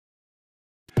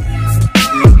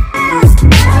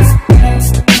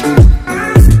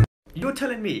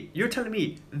telling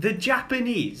me the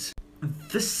Japanese,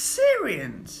 the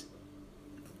Syrians,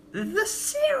 and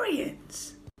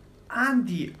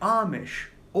the Amish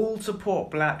all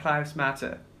support Black Lives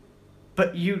Matter,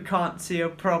 but you can't see a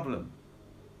problem?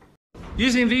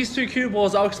 Using these two cue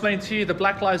balls, I'll explain to you the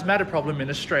Black Lives Matter problem in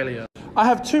Australia. I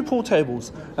have two pool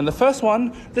tables, and the first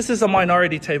one, this is a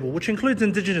minority table, which includes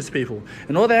Indigenous people,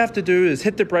 and all they have to do is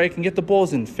hit the brake and get the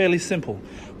balls in, fairly simple.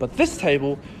 But this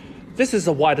table, this is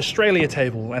a white Australia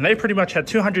table, and they pretty much had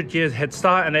 200 years head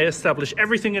start, and they established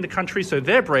everything in the country, so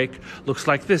their brake looks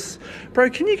like this. Bro,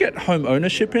 can you get home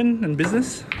ownership in and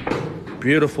business?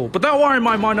 Beautiful. But don't worry,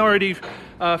 my minority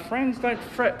friends, don't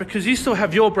fret, because you still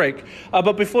have your break.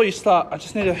 But before you start, I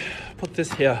just need to put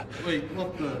this here. Wait,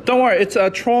 what the? Don't worry, it's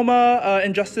trauma,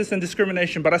 injustice, and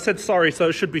discrimination, but I said sorry, so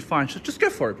it should be fine. So just go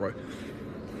for it, bro.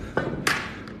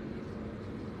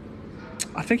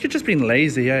 I think you're just being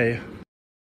lazy, eh?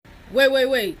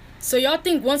 Wait. So y'all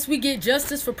think once we get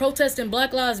justice for protesting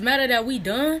Black Lives Matter that we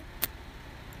done?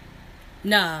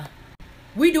 Nah.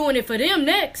 We doing it for them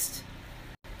next.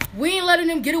 We ain't letting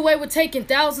them get away with taking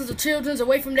thousands of children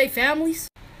away from their families,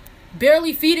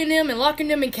 barely feeding them and locking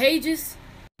them in cages.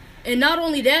 And not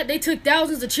only that, they took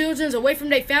thousands of children away from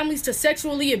their families to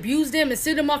sexually abuse them and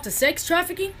send them off to sex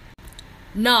trafficking.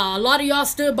 Nah, a lot of y'all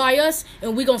stood by us,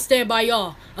 and we gonna stand by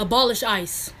y'all. Abolish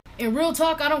ICE. In real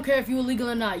talk, I don't care if you're illegal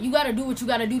or not. You gotta do what you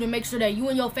gotta do to make sure that you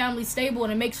and your family stable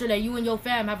and to make sure that you and your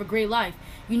fam have a great life.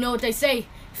 You know what they say,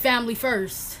 family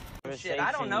first. Shit,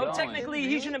 I don't know. Technically,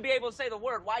 he shouldn't be able to say the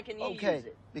word. Why can he use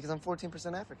it? Because I'm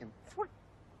 14% African.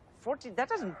 14? That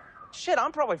doesn't... Shit,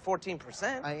 I'm probably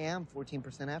 14%. I am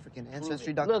 14% African.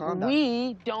 Ancestry.com. Look,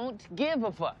 we don't give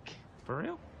a fuck. For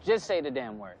real? Just say the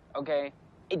damn word, okay?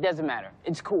 It doesn't matter.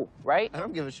 It's cool, right? I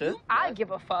don't give a shit. I give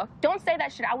a fuck. Don't say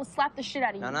that shit. I will slap the shit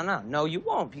out of you. No, you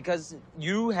won't, because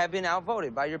you have been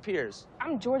outvoted by your peers.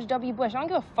 I'm George W. Bush. I don't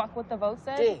give a fuck what the vote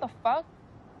says. Dude. What the fuck?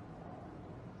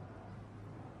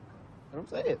 I don't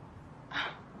say it.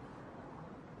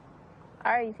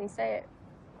 All right, you can say it.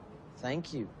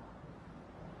 Thank you.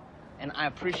 And I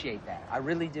appreciate that. I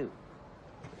really do.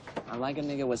 I like a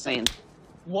nigga was saying,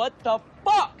 what the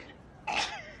fuck?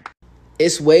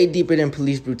 It's way deeper than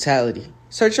police brutality.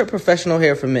 Search up professional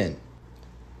hair for men.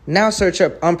 Now search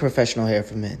up unprofessional hair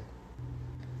for men.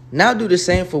 Now do the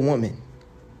same for women.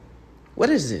 What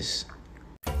is this?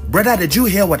 Brother, did you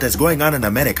hear what is going on in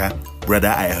America? Brother,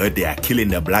 I heard they are killing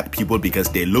the black people because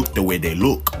they look the way they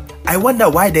look. I wonder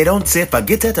why they don't say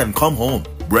forget it and come home.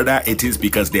 Brother, it is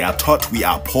because they are taught we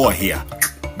are poor here.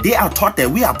 They are taught that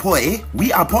we are poor, eh?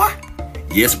 We are poor?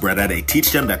 Yes, brother, they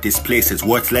teach them that this place is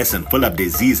worthless and full of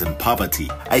disease and poverty.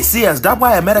 I see. Is that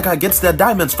why America gets their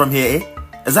diamonds from here, eh?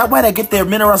 Is that why they get their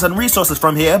minerals and resources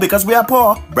from here? Because we are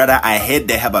poor? Brother, I heard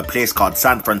they have a place called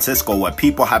San Francisco where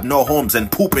people have no homes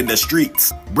and poop in the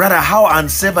streets. Brother, how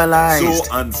uncivilized.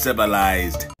 So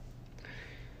uncivilized.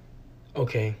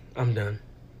 Okay, I'm done.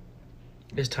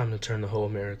 It's time to turn the whole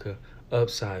America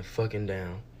upside fucking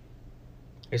down.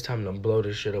 It's time to blow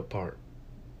this shit apart.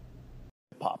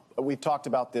 Pop. We've talked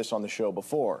about this on the show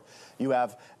before. You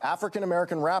have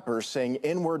African-American rappers saying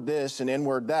N-word this and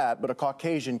N-word that, but a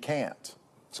Caucasian can't.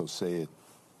 So say it.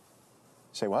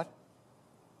 Say what?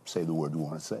 Say the word you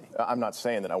want to say. I'm not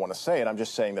saying that I want to say it. I'm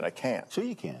just saying that I can't. Sure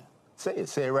you can. Say it.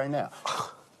 Say it right now.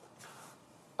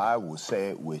 I will say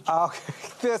it with you. Okay,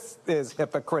 this is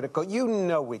hypocritical. You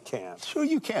know we can't. Sure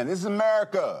you can. This is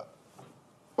America.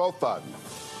 Both of you.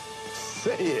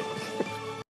 Say it.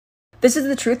 This is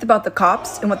the truth about the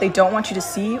cops and what they don't want you to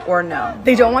see or know.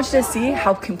 They don't want you to see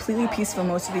how completely peaceful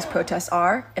most of these protests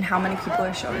are and how many people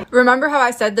are showing. Remember how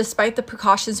I said despite the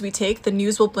precautions we take, the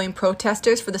news will blame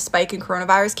protesters for the spike in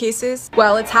coronavirus cases?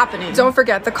 Well, it's happening. Don't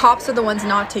forget, the cops are the ones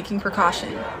not taking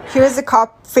precaution. Here's a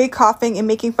cop fake coughing and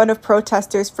making fun of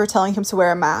protesters for telling him to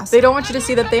wear a mask. They don't want you to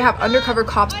see that they have undercover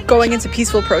cops going into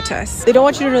peaceful protests. They don't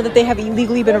want you to know that they have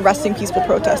illegally been arresting peaceful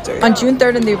protesters. On June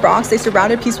 3rd in the Bronx, they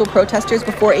surrounded peaceful protesters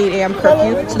before 8 a.m.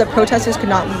 curfew so that protesters could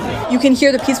not leave. You can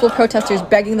hear the peaceful protesters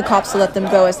begging the cops to let them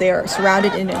go as they are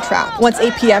surrounded and entrapped. Once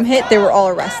 8 p.m. hit, they were all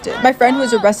arrested. My friend who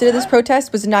was arrested at this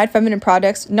protest was denied feminine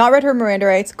products, not read her Miranda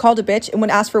rights, called a bitch, and when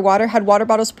asked for water, had water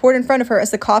bottles poured in front of her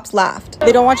as the cops laughed.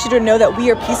 They don't want you to know that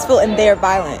we are peaceful and they are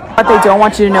violent. What they don't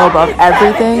want you to know above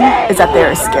everything is that they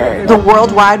are scared. The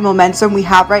worldwide momentum we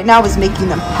have right now is making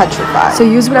them petrified. So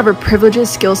use whatever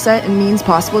privileges, skill set, and means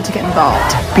possible to get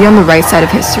involved. Be on the right side of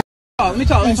history. Let me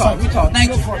talk. Thank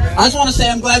you. I just want to say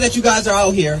I'm glad that you guys are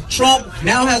out here. Trump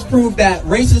now has proved that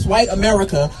racist white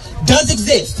America does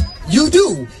exist. You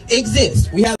do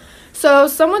exist. We have. So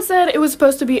someone said it was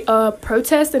supposed to be a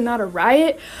protest and not a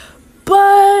riot,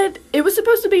 But it was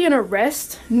supposed to be an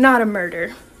arrest, not a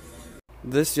murder.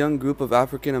 This young group of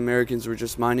African Americans were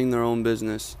just minding their own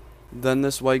business. Then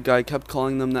this white guy kept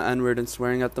calling them the N-word and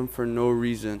swearing at them for no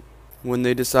reason. When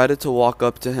they decided to walk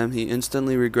up to him, he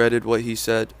instantly regretted what he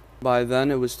said. By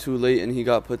then, it was too late and he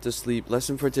got put to sleep.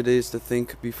 Lesson for today is to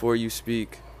think before you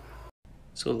speak.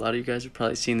 So a lot of you guys have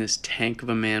probably seen this tank of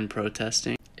a man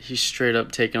protesting. He's straight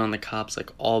up taking on the cops like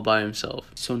all by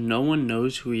himself. So no one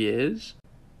knows who he is?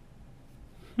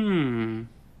 Yo,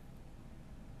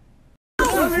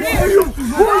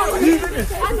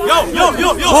 yo,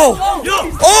 yo, yo! Oh!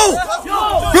 Yo! Oh!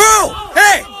 Girl!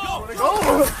 Hey!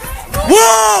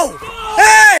 Whoa!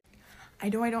 Hey! I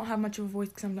know I don't have much of a voice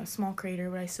because I'm a small creator,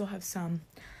 but I still have some.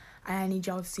 I need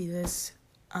y'all to see this.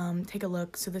 Take a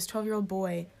look. So this 12-year-old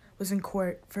boy was in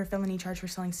court for a felony charge for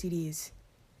selling CDs.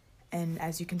 And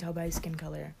as you can tell by his skin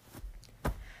color,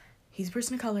 he's a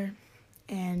person of color.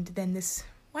 And then this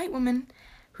white woman,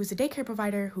 who's a daycare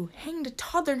provider who hanged a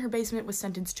toddler in her basement, was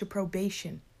sentenced to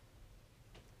probation.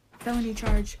 Felony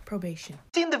charge, probation.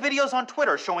 Seen the videos on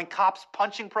Twitter showing cops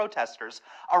punching protesters,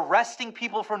 arresting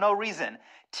people for no reason,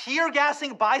 tear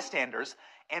gassing bystanders,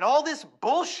 and all this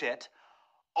bullshit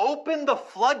opened the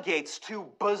floodgates to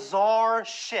bizarre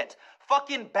shit.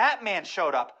 Fucking Batman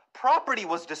showed up, property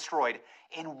was destroyed,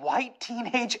 and white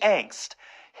teenage angst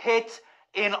hit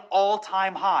an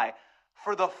all-time high.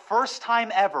 For the first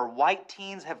time ever, white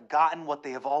teens have gotten what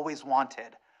they have always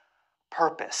wanted.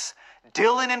 Purpose.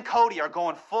 Dylan and Cody are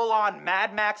going full-on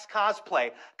Mad Max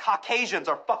cosplay. Caucasians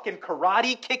are fucking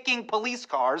karate-kicking police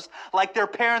cars like their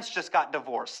parents just got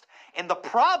divorced. And the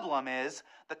problem is,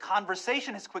 the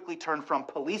conversation has quickly turned from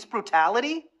police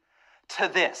brutality to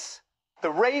this.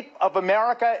 The rape of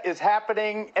America is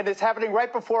happening, and it's happening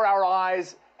right before our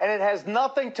eyes, and it has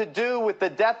nothing to do with the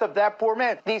death of that poor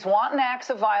man. These wanton acts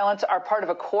of violence are part of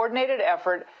a coordinated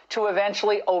effort to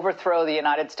eventually overthrow the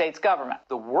United States government.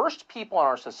 The worst people in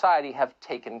our society have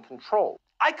taken control.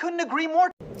 I couldn't agree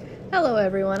more. Hello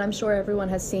everyone, I'm sure everyone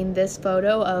has seen this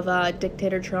photo of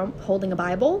Dictator Trump holding a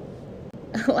Bible.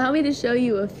 Allow me to show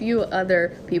you a few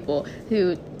other people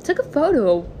who took a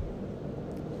photo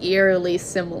eerily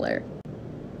similar.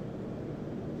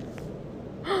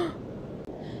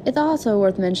 It's also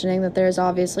worth mentioning that there's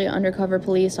obviously undercover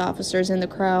police officers in the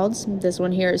crowds. This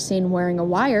one here is seen wearing a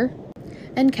wire,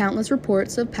 and countless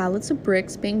reports of pallets of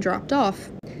bricks being dropped off.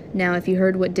 Now, if you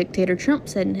heard what Dictator Trump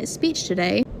said in his speech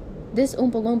today, this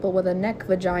Oompa Loompa with a neck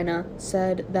vagina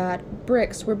said that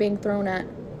bricks were being thrown at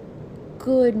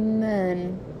good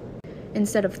men.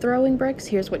 Instead of throwing bricks,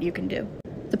 here's what you can do.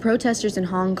 The protesters in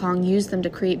Hong Kong used them to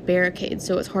create barricades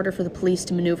so it's harder for the police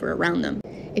to maneuver around them.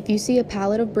 If you see a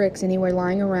pallet of bricks anywhere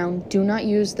lying around, do not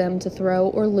use them to throw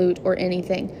or loot or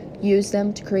anything. Use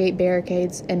them to create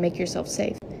barricades and make yourself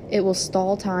safe. It will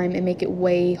stall time and make it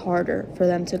way harder for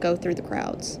them to go through the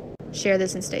crowds. Share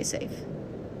this and stay safe.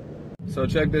 So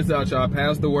check this out, y'all.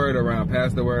 Pass the word around,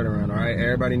 all right?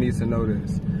 Everybody needs to know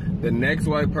this. The next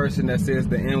white person that says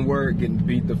the N-word getting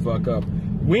beat the fuck up.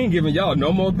 We ain't giving y'all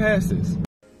no more passes.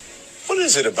 What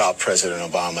is it about President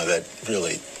Obama that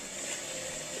really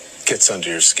gets under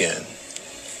your skin?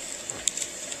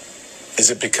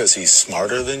 Is it because he's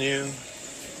smarter than you?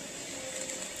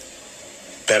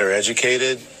 Better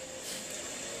educated?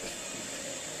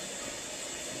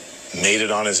 Made it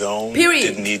on his own? Period.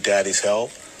 Didn't need daddy's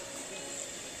help?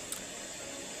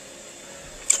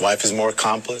 Wife is more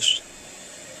accomplished?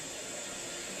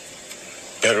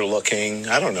 Better looking?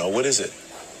 I don't know. What is it?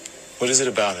 What is it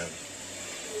about him?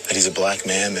 That he's a black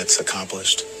man that's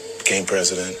accomplished, became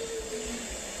president?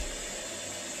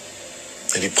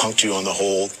 That he punked you on the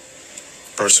whole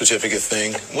birth certificate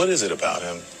thing? What is it about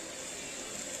him?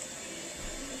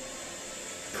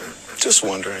 Just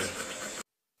wondering.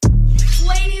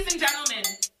 Ladies and gentlemen,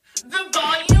 the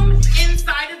volume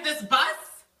inside of this bus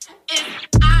is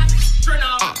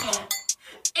astronomical.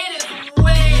 It is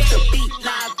way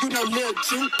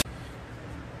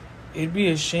It'd be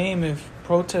a shame if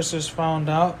protesters found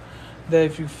out that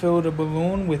if you filled a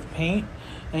balloon with paint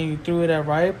and you threw it at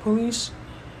riot police,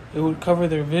 it would cover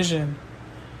their vision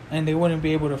and they wouldn't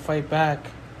be able to fight back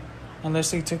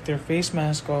unless they took their face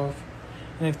mask off.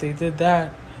 And if they did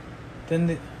that,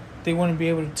 then they wouldn't be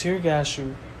able to tear gas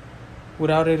you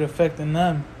without it affecting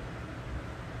them.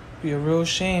 Be a real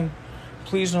shame.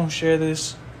 Please don't share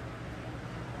this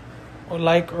or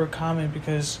like or comment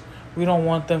because we don't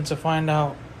want them to find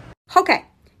out. Okay,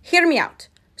 hear me out.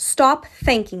 Stop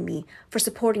thanking me for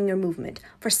supporting your movement,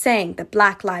 for saying that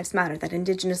Black lives matter, that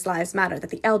Indigenous lives matter, that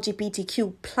the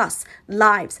LGBTQ plus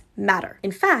lives matter.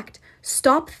 In fact,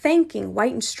 stop thanking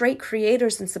white and straight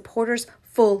creators and supporters,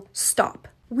 full stop.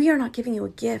 We are not giving you a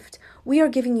gift. We are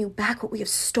giving you back what we have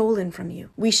stolen from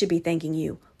you. We should be thanking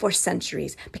you for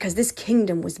centuries because this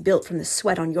kingdom was built from the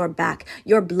sweat on your back,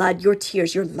 your blood, your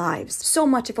tears, your lives. So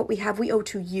much of what we have we owe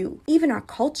to you. Even our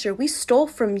culture, we stole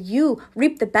from you,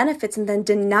 reaped the benefits, and then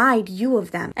denied you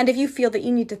of them. And if you feel that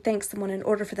you need to thank someone in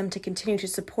order for them to continue to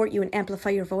support you and amplify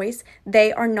your voice,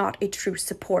 they are not a true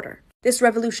supporter. This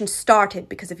revolution started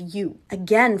because of you,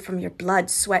 again from your blood,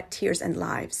 sweat, tears, and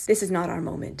lives. This is not our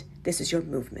moment. This is your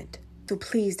movement. So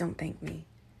please don't thank me,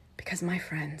 because my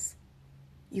friends,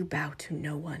 you bow to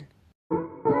no one.